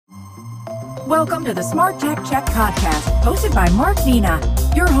Welcome to the Smart Tech Check podcast, hosted by Mark Vina,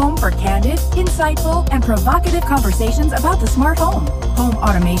 your home for candid, insightful, and provocative conversations about the smart home, home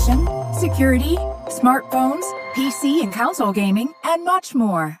automation, security, smartphones, PC and console gaming, and much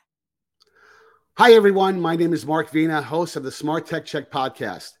more. Hi, everyone. My name is Mark Vina, host of the Smart Tech Check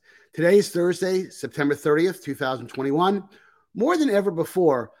podcast. Today is Thursday, September 30th, 2021. More than ever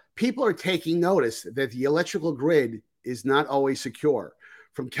before, people are taking notice that the electrical grid is not always secure.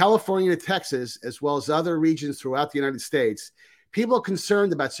 From California to Texas, as well as other regions throughout the United States, people are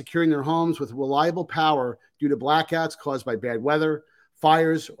concerned about securing their homes with reliable power due to blackouts caused by bad weather,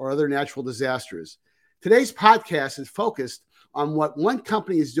 fires, or other natural disasters. Today's podcast is focused on what one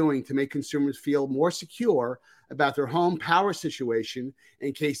company is doing to make consumers feel more secure about their home power situation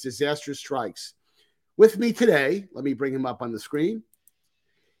in case disaster strikes. With me today, let me bring him up on the screen,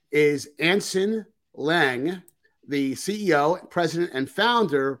 is Anson Lang, the CEO, president, and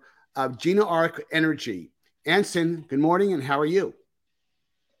founder of GenaArc Energy. Anson, good morning, and how are you?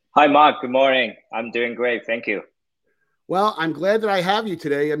 Hi, Mark. Good morning. I'm doing great. Thank you. Well, I'm glad that I have you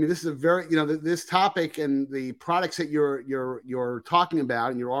today. I mean, this is a very, this topic and the products that you're talking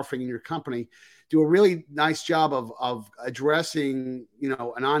about and you're offering in your company do a really nice job of addressing,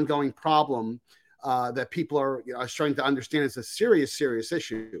 an ongoing problem that people are starting to understand is a serious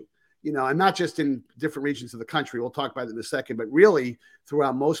issue. And not just in different regions of the country. We'll talk about it in a second, but really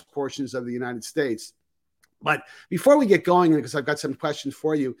throughout most portions of the United States. But before we get going, because I've got some questions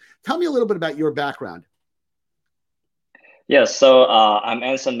for you, tell me a little bit about your background. Yes, so I'm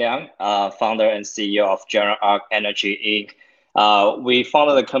Anson Liang, founder and CEO of GenaArc Energy Inc. We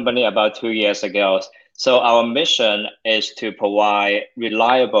founded the company about 2 years ago. So our mission is to provide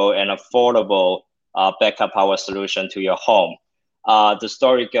reliable and affordable backup power solution to your home. The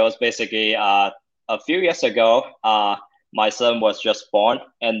story goes basically a few years ago, my son was just born,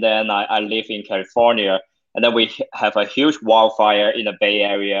 and then I live in California, and then we have a huge wildfire in the Bay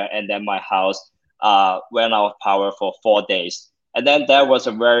Area, and then my house went out of power for 4 days. And then that was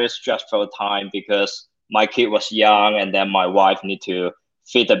a very stressful time because my kid was young, and then my wife need to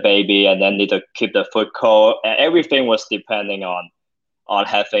feed the baby, and then need to keep the food cold, and everything was depending on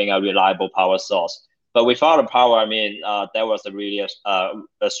having a reliable power source. But without the power, that was a really a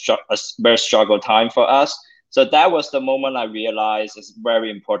very struggle time for us. So that was the moment I realized it's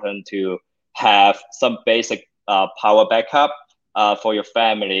very important to have some basic power backup for your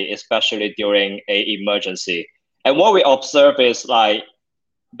family, especially during an emergency. And what we observe is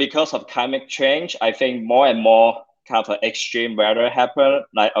because of climate change, I think more and more kind of extreme weather happen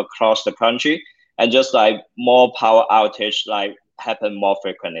across the country, and just more power outage happen more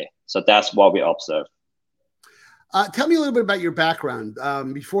frequently. So that's what we observe. Tell me a little bit about your background.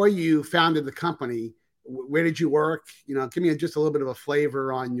 Before you founded the company, where did you work? Give me just a little bit of a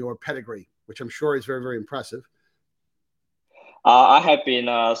flavor on your pedigree, which I'm sure is very, very impressive. I have been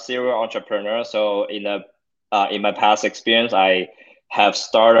a serial entrepreneur. So in my past experience, I have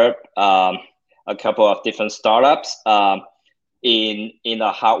started a couple of different startups in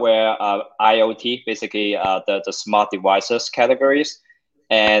the hardware IoT, basically the smart devices categories.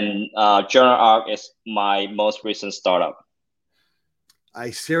 And GenaArc is my most recent startup. A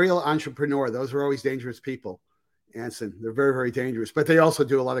serial entrepreneur. Those are always dangerous people, Anson. They're very, very dangerous, but they also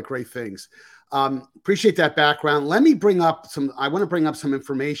do a lot of great things. Appreciate that background. Let me I want to bring up some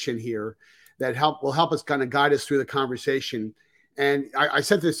information here that will help us kind of guide us through the conversation. And I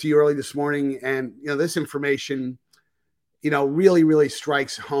sent this to you early this morning, and this information really, really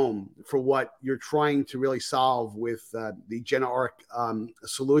strikes home for what you're trying to really solve with the GenaArc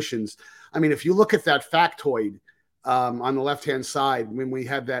solutions. I mean, if you look at that factoid on the left-hand side, when we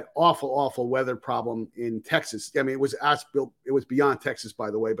had that awful weather problem in Texas, it was beyond Texas,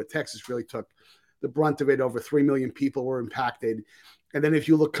 by the way, but Texas really took the brunt of it. Over 3 million people were impacted. And then if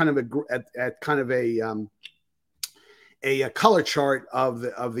you look kind of at kind of a color chart of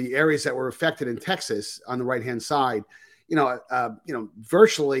the areas that were affected in Texas on the right-hand side,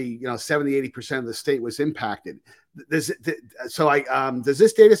 virtually, 70-80% of the state was impacted. Does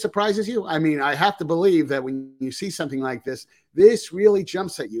this data surprises you? I mean, I have to believe that when you see something like this really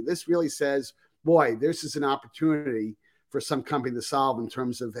jumps at you. This really says, boy, this is an opportunity for some company to solve in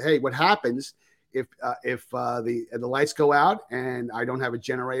terms of, hey, what happens if the lights go out and I don't have a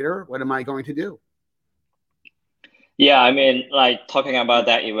generator? What am I going to do? Yeah, talking about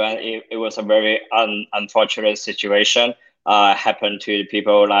that event, it was a very unfortunate situation happened to the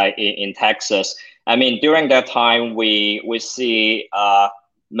people in Texas. During that time, we see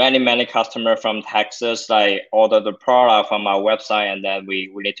many customers from Texas order the product from our website, and then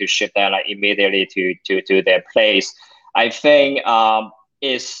we need to ship them immediately to their place. I think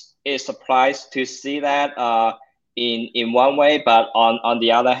it's is surprised to see that in one way, but on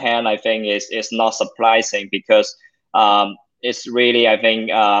the other hand, I think it's not surprising because it's really, I think,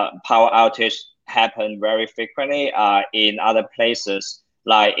 power outage happen very frequently in other places,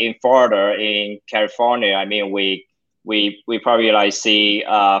 like in Florida, in California. I mean, we probably like see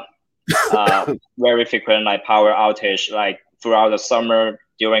very frequent like power outage like throughout the summer,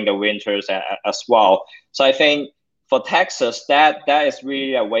 during the winters as well. So I think for Texas, that is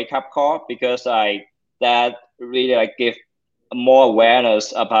really a wake up call, because that really like give more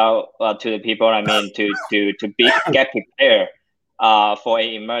awareness about to the people. I mean, to get prepared for an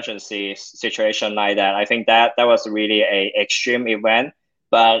emergency situation like that. I think that was really a extreme event,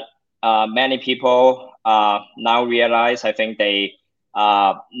 but many people now realize, I think they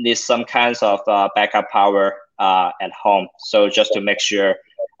need some kinds of backup power at home. So just to make sure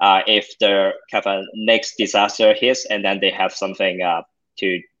if the kind of next disaster hits, and then they have something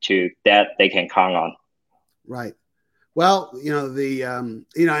to that they can count on. Right. Well, again,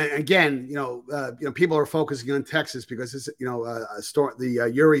 people are focusing on Texas because it's, a storm,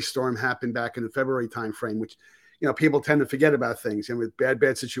 the Uri storm happened back in the February timeframe, which, people tend to forget about things, and with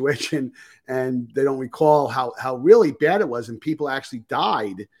bad situation, and they don't recall how really bad it was, and people actually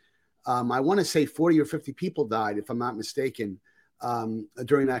died. I want to say 40 or 50 people died, if I'm not mistaken,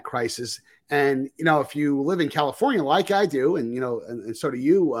 during that crisis. And, if you live in California, like I do, and, and so do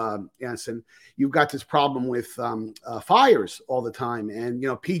you, Anson, you've got this problem with fires all the time. And,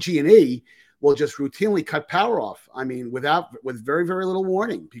 PG&E will just routinely cut power off. I mean, with very, very little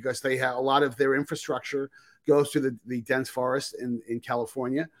warning, because they have a lot of their infrastructure goes through the dense forest in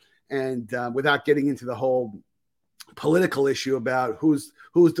California. And without getting into the whole political issue about who's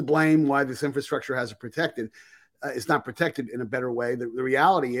to blame, why this infrastructure hasn't protected, it's not protected in a better way. The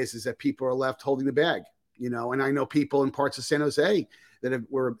reality is that people are left holding the bag, and I know people in parts of San Jose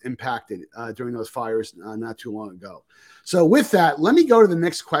that were impacted during those fires not too long ago. So with that, let me go to the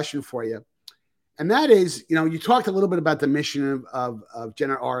next question for you. And that is, you talked a little bit about the mission of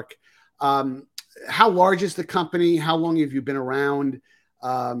GenArc. How large is the company? How long have you been around?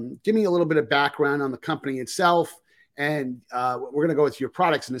 Give me a little bit of background on the company itself. And we're going to go into your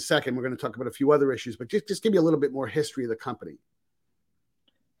products in a second. We're going to talk about a few other issues, but just give me a little bit more history of the company.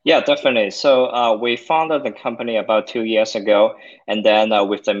 Yeah, definitely. So we founded the company about 2 years ago, and then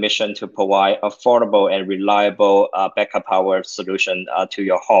with the mission to provide affordable and reliable backup power solution to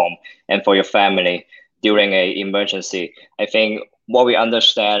your home and for your family during an emergency. I think what we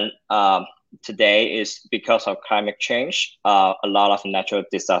understand today is because of climate change, a lot of natural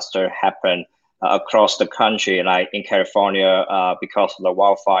disaster happen across the country, like in California, because of the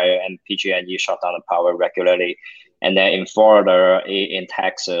wildfire, and PG&E shut down the power regularly. And then in Florida, in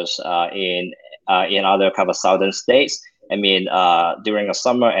Texas, in other kind of southern states, I mean, during the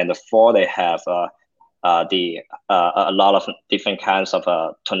summer and the fall, they have a lot of different kinds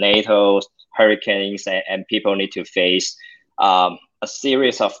of tornadoes, hurricanes, and people need to face a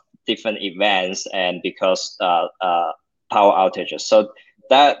series of different events, and because power outages. So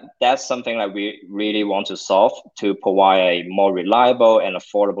that's something that we really want to solve, to provide a more reliable and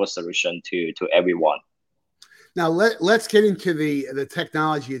affordable solution to everyone. Now let's get into the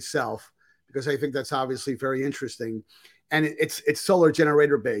technology itself, because I think that's obviously very interesting, and it's solar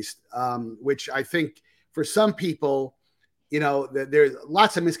generator based, which I think for some people, there's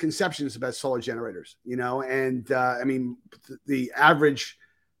lots of misconceptions about solar generators, and I mean the average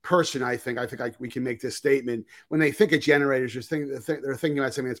person, I think we can make this statement, when they think of generators, they're thinking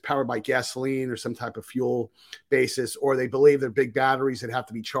about something that's powered by gasoline or some type of fuel basis, or they believe they're big batteries that have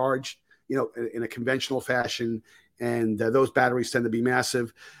to be charged, in a conventional fashion, and those batteries tend to be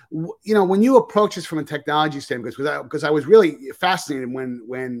massive. When you approach this from a technology standpoint, because I was really fascinated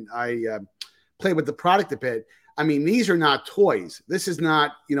when I played with the product a bit. I mean, these are not toys. This is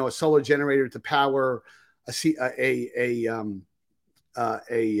not a solar generator to power a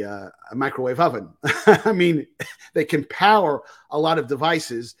microwave oven. I mean, they can power a lot of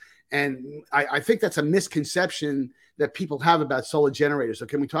devices, and I think that's a misconception that people have about solar generators. So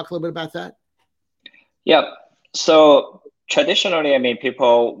can we talk a little bit about that? Yeah. So traditionally, I mean,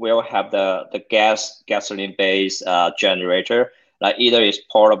 people will have the gasoline based generator. Like either it's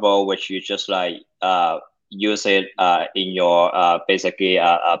portable, which you just like use it in your basically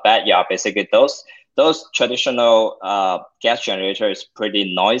backyard. Basically, those traditional gas generator is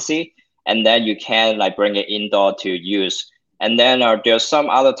pretty noisy, and then you can like bring it indoor to use. And then there's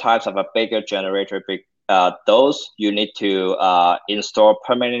some other types of a bigger generator. Those you need to install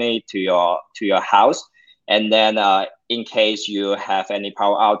permanently to your house, and then in case you have any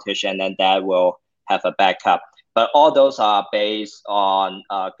power outage, and then that will have a backup. but all those are based on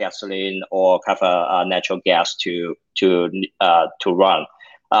gasoline or kind of natural gas to run.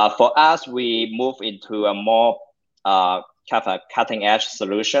 For us, we move into a more kind of a cutting edge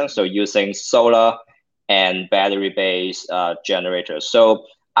solution, so using solar and battery based generators. So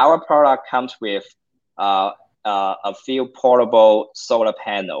our product comes with a few portable solar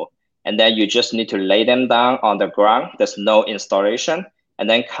panel, and then you just need to lay them down on the ground. There's no installation, and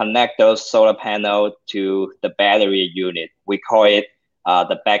then connect those solar panel to the battery unit. We call it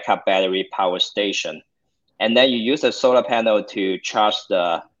the backup battery power station. And then you use the solar panel to charge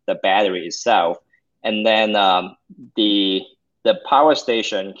the battery itself. And then the power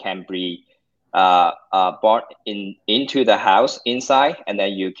station can be brought into the house inside, and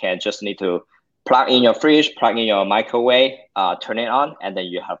then you can just need to plug in your fridge, plug in your microwave, turn it on, and then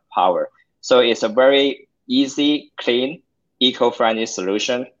you have power. So it's a very easy, clean, eco-friendly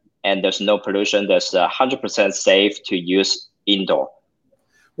solution, and there's no pollution. There's 100% safe to use indoor.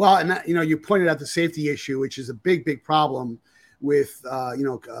 Well, and that, you pointed out the safety issue, which is a big problem with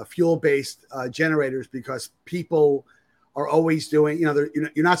fuel-based generators, because people are always doing,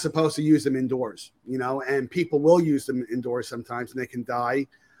 you're not supposed to use them indoors, and people will use them indoors sometimes, and they can die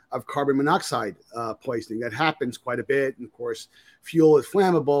of carbon monoxide poisoning. That happens quite a bit. And of course, fuel is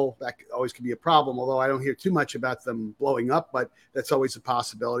flammable. That always can be a problem, although I don't hear too much about them blowing up, but that's always a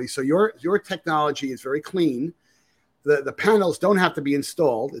possibility. So your technology is very clean. The panels don't have to be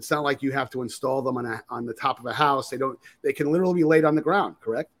installed. It's not like you have to install them on the top of a house. They can literally be laid on the ground,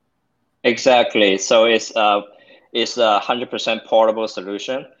 correct? Exactly. So it's a 100% portable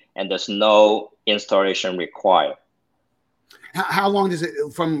solution, and there's no installation required. How long does it,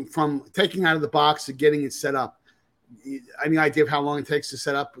 from taking out of the box to getting it set up? Any idea of how long it takes to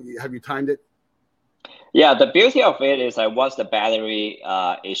set up? Have you timed it? Yeah, the beauty of it is that once the battery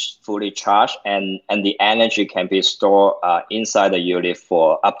is fully charged, and the energy can be stored inside the unit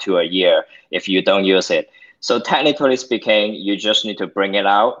for up to a year if you don't use it. So technically speaking, you just need to bring it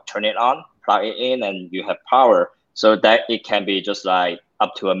out, turn it on, plug it in, and you have power. So that it can be just like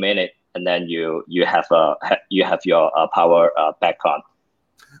up to a minute, and then you have your power back on.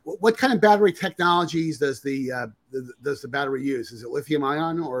 What kind of battery technologies does the battery use? Is it lithium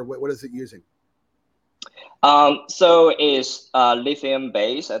ion, or what is it using? So it's lithium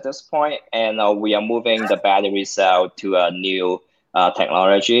based at this point, and we are moving the battery cell to a new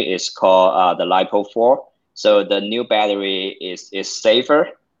technology. It's called the LiPo4. So the new battery is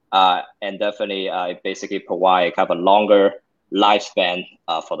safer, and definitely basically provide kind of a longer lifespan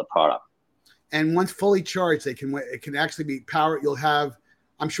for the product. And once fully charged, it can actually be powered. You'll have,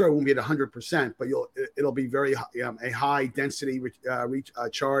 I'm sure it won't be at 100%, but it'll be very a high density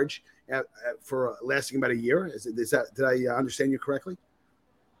charge for lasting about a year. Did I understand you correctly?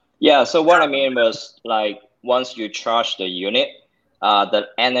 Yeah. So what I mean was, like, once you charge the unit, the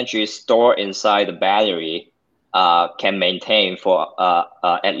energy stored inside the battery can maintain for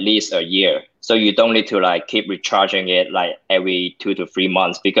at least a year. So you don't need to like keep recharging it like every 2 to 3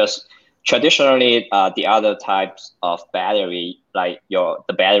 months, because traditionally the other types of battery, like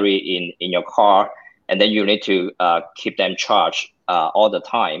the battery in your car, and then you need to keep them charged all the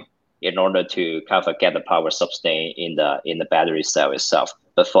time in order to kind of get the power sustained in the battery cell itself.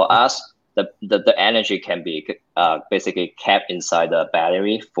 But for us, the energy can be basically kept inside the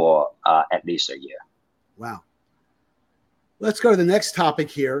battery for at least a year. Wow. Let's go to the next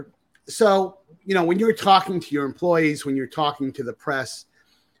topic here. So, when you're talking to your employees, when you're talking to the press,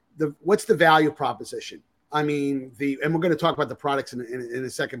 what's the value proposition? I mean, and we're going to talk about the products in a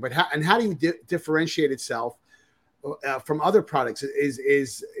second, but how do you differentiate itself from other products?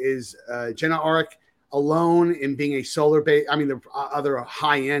 Is GenARC alone in being a solar-based? I mean, there are other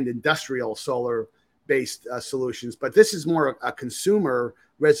high-end industrial solar-based solutions, but this is more a consumer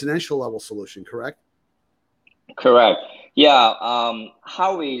residential level solution, correct? Correct. Yeah.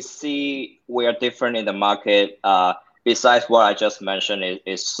 How we see we're different in the market, besides what I just mentioned,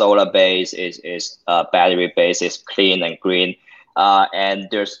 is solar based, is battery based, is clean and green, and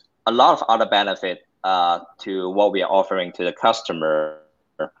there's a lot of other benefit to what we are offering to the customer.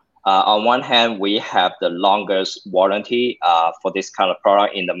 On one hand, we have the longest warranty for this kind of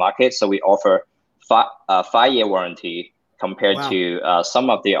product in the market, so we offer 5-year warranty compared to some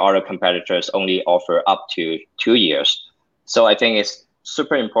of the other competitors only offer up to 2 years. So I think it's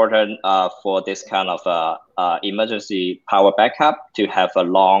super important for this kind of emergency power backup to have a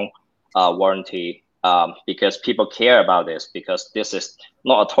long warranty, because people care about this, because this is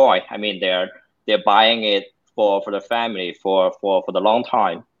not a toy. I mean, they're buying it for the family for the long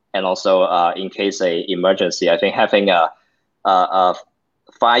time, and also in case a emergency. I think having a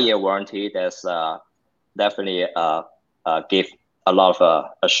 5-year warranty, that's definitely give a lot of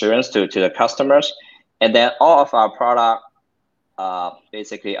assurance to the customers. And then all of our product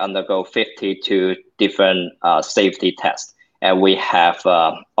basically undergo 52 different safety tests. And we have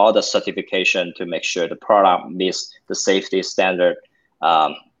all the certification to make sure the product meets the safety standard,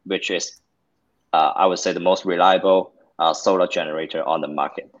 which is, I would say, the most reliable solar generator on the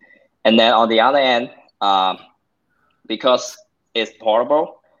market. And then on the other end, because it's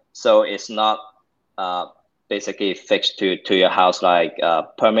portable, so it's not basically fixed to your house like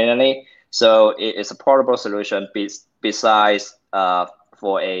permanently. So it's a portable solution. Besides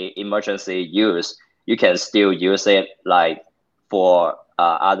for a emergency use, you can still use it like for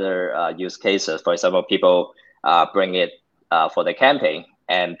other use cases. For example, people bring it for the camping,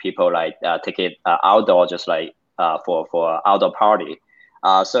 and people like take it outdoor, just like for outdoor party.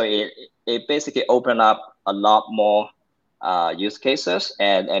 So it basically open up a lot more use cases,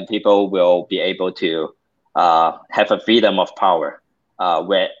 and people will be able to have a freedom of power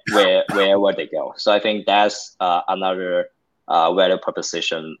wherever they go. So I think that's another value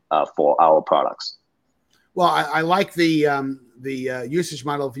proposition for our products. Well, I like the usage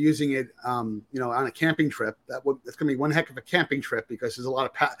model of using it, on a camping trip. It's going to be one heck of a camping trip, because there's a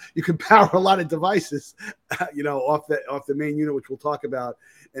lot of you can power a lot of devices, off the main unit, which we'll talk about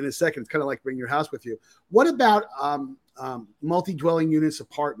in a second. It's kind of like bringing your house with you. What about multi-dwelling units,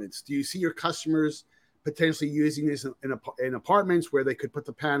 apartments? Do you see your customers potentially using this in apartments where they could put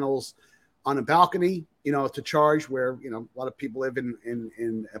the panels on a balcony, to charge, where, a lot of people live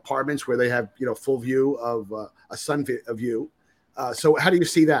in apartments where they have, full view of a sun view. So how do you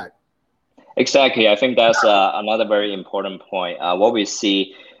see that? Exactly. I think that's another very important point. What we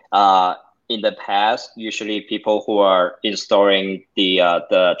see in the past, usually people who are installing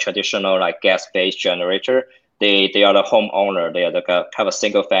the traditional like gas-based generator, they are the homeowner. They are the kind of a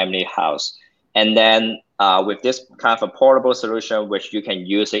single family house. And then with this kind of a portable solution, which you can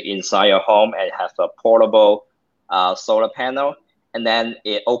use it inside your home and have a portable solar panel, and then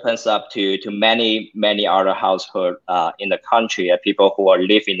it opens up to many other households in the country, people who are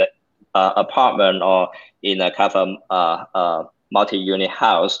live in the apartment or in a kind of multi-unit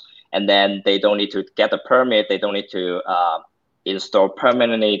house, and then they don't need to get a permit. They don't need to install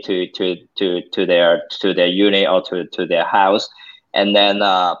permanently to their unit or to their house. And then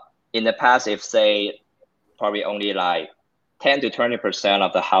in the past, if say probably only like 10 to 20%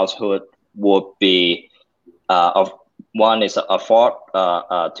 of the household would be one is afford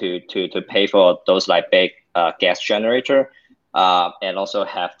to pay for those like big gas generator, and also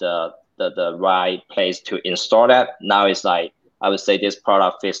have the right place to install that. Now it's like, I would say this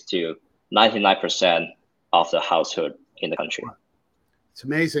product fits to 99% of the household in the country. It's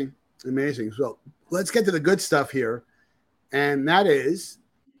amazing. So let's get to the good stuff here, and that is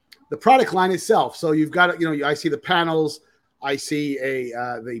the product line itself. So you've got, I see the panels, I see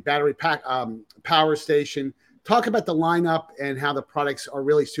the battery pack power station. Talk about the lineup and how the products are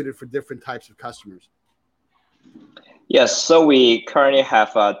really suited for different types of customers. Yes, so we currently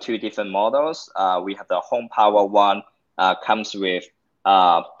have two different models. We have the Home Power one, comes with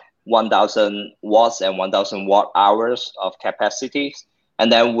 1,000 watts and 1,000 watt hours of capacity.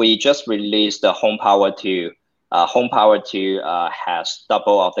 And then we just released the Home Power 2. Home Power 2 has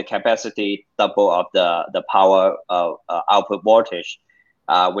double of the capacity, double of the power output voltage,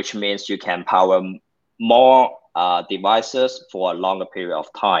 which means you can power more devices for a longer period of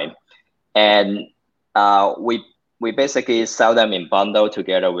time. And we basically sell them in bundle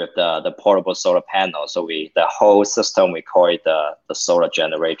together with the portable solar panel. So the whole system, we call it the solar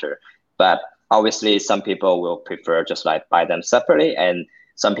generator. But obviously, some people will prefer just like buy them separately, and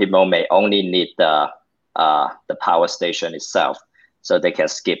some people may only need the power station itself, so they can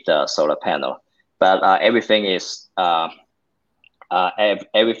skip the solar panel. But everything is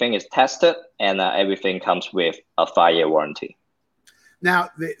tested, and everything comes with a 5-year warranty. Now,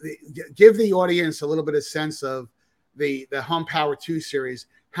 give the audience a little bit of sense of the Home Power 2 series.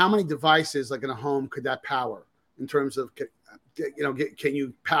 How many devices, like in a home, could that power? In terms of, can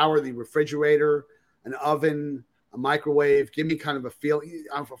you power the refrigerator, an oven, a microwave? Give me kind of a feel,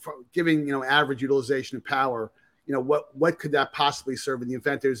 giving average utilization of power. What could that possibly serve in the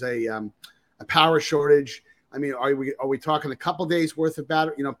event there's a power shortage? I mean, are we talking a couple days worth of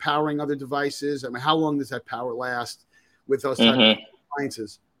battery, powering other devices? I mean, how long does that power last with those types of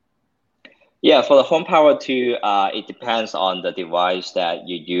appliances? Yeah, for the Home Power 2, it depends on the device that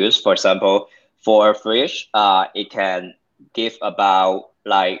you use. For example, for a fridge, it can give about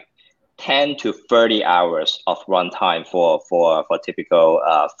like 10 to 30 hours of runtime for typical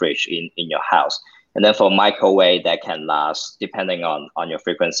fridge in your house. And then for microwave, that can last, depending on your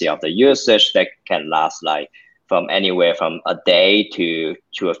frequency of the usage, that can last like from anywhere from a day to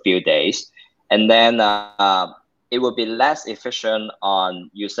a few days. And then it will be less efficient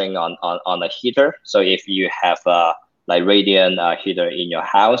on using on a heater. So if you have a like radiant heater in your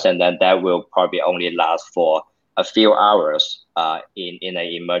house, and then that will probably only last for a few hours in an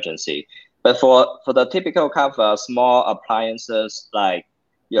emergency. But for the typical kind of small appliances like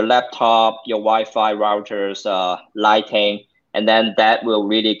your laptop, your Wi-Fi routers, lighting, and then that will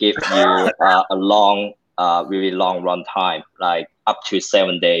really give you a long, really long run time, like up to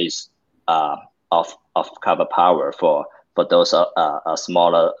 7 days of cover power for those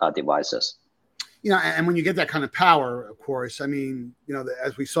smaller devices. You know, and when you get that kind of power, of course, I mean, you know,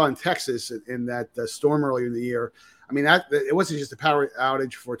 as we saw in Texas in that storm earlier in the year, I mean, that it wasn't just a power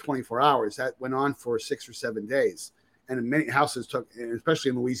outage for 24 hours. That went on for 6 or 7 days. And many houses took, especially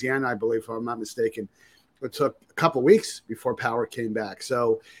in Louisiana, I believe, if I'm not mistaken, it took a couple of weeks before power came back.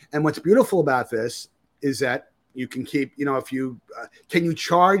 So, and what's beautiful about this is that you can keep, you know, if you, can you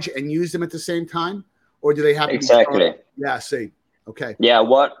charge and use them at the same time? Or do they have to exactly. be charged? Yeah, see. Okay. Yeah,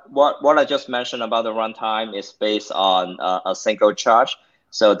 what I just mentioned about the runtime is based on a single charge,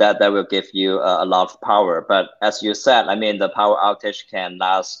 so that will give you a lot of power. But as you said, I mean, the power outage can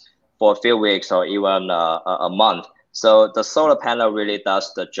last for a few weeks or even a month. So the solar panel really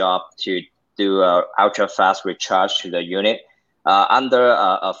does the job to do a ultra fast recharge to the unit. Under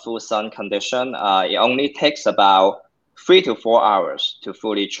a full sun condition, it only takes about 3 to 4 hours to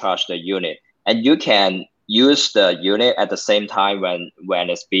fully charge the unit, and you can use the unit at the same time when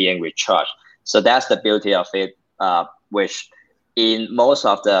it's being recharged. So that's the beauty of it, which in most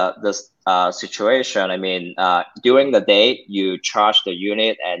of the situation, I mean, during the day, you charge the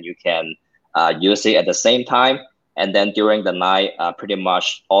unit and you can use it at the same time. And then during the night, pretty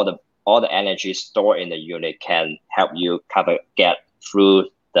much all the energy stored in the unit can help you get through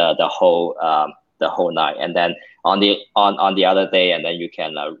the whole night. And then on the other day, and then you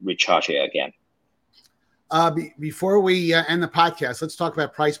can recharge it again. Before we end the podcast, let's talk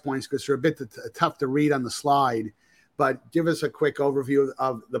about price points because they're a bit tough to read on the slide. But give us a quick overview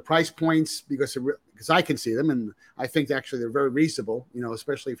of the price points because I can see them and I think actually they're very reasonable. You know,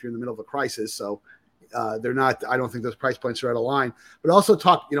 especially if you're in the middle of a crisis. So they're not. I don't think those price points are out of line. But also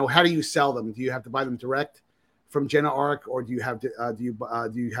talk. You know, how do you sell them? Do you have to buy them direct from GenaArc, or do you have do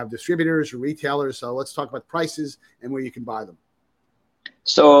you have distributors or retailers? So let's talk about prices and where you can buy them.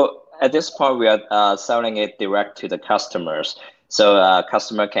 So at this point, we are selling it direct to the customers. So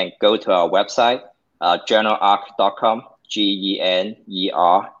customer can go to our website, GenaArc.com,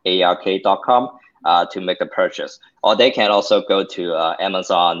 GenerArk.com, to make a purchase. Or they can also go to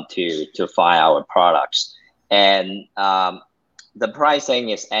Amazon to find our products. And the pricing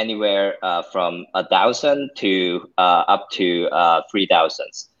is anywhere from $1,000 to up to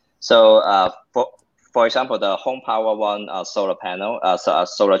 $3,000. So for example, the home power one solar panel,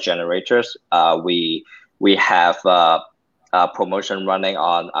 solar generators, we have a promotion running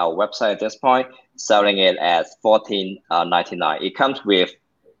on our website at this point, selling it at $14.99. It comes with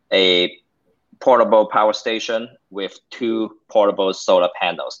a portable power station with 2 portable solar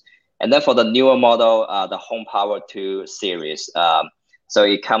panels. And then for the newer model, the Home Power 2 series, so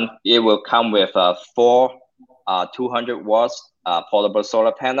it will come with 4 200 watts portable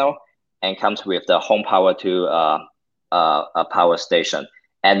solar panel, and comes with the Home Power 2 power station.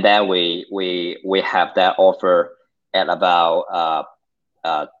 And then we have that offer at about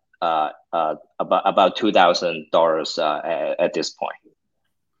 $2,000 at this point.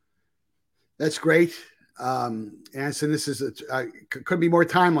 That's great. Anson, this is could be more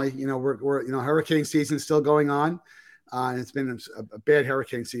timely. You know, we're hurricane season is still going on. And it's been a bad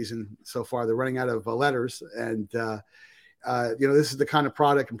hurricane season so far. They're running out of letters, and this is the kind of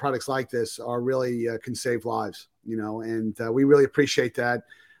product and products like this are really can save lives. You know, and we really appreciate that.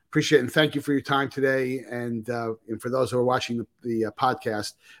 Appreciate it, and thank you for your time today. And for those who are watching the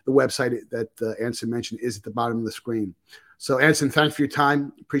podcast, the website that Anson mentioned is at the bottom of the screen. So, Anson, thanks for your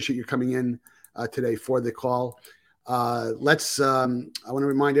time. Appreciate you coming in today for the call. I want to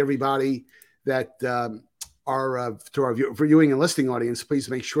remind everybody that to our viewing and listening audience, please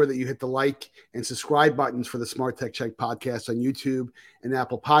make sure that you hit the like and subscribe buttons for the Smart Tech Check podcast on YouTube and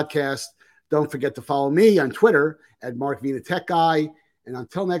Apple Podcasts. Don't forget to follow me on Twitter at Mark Vina Tech Guy. And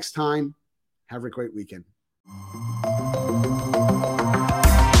until next time, have a great weekend.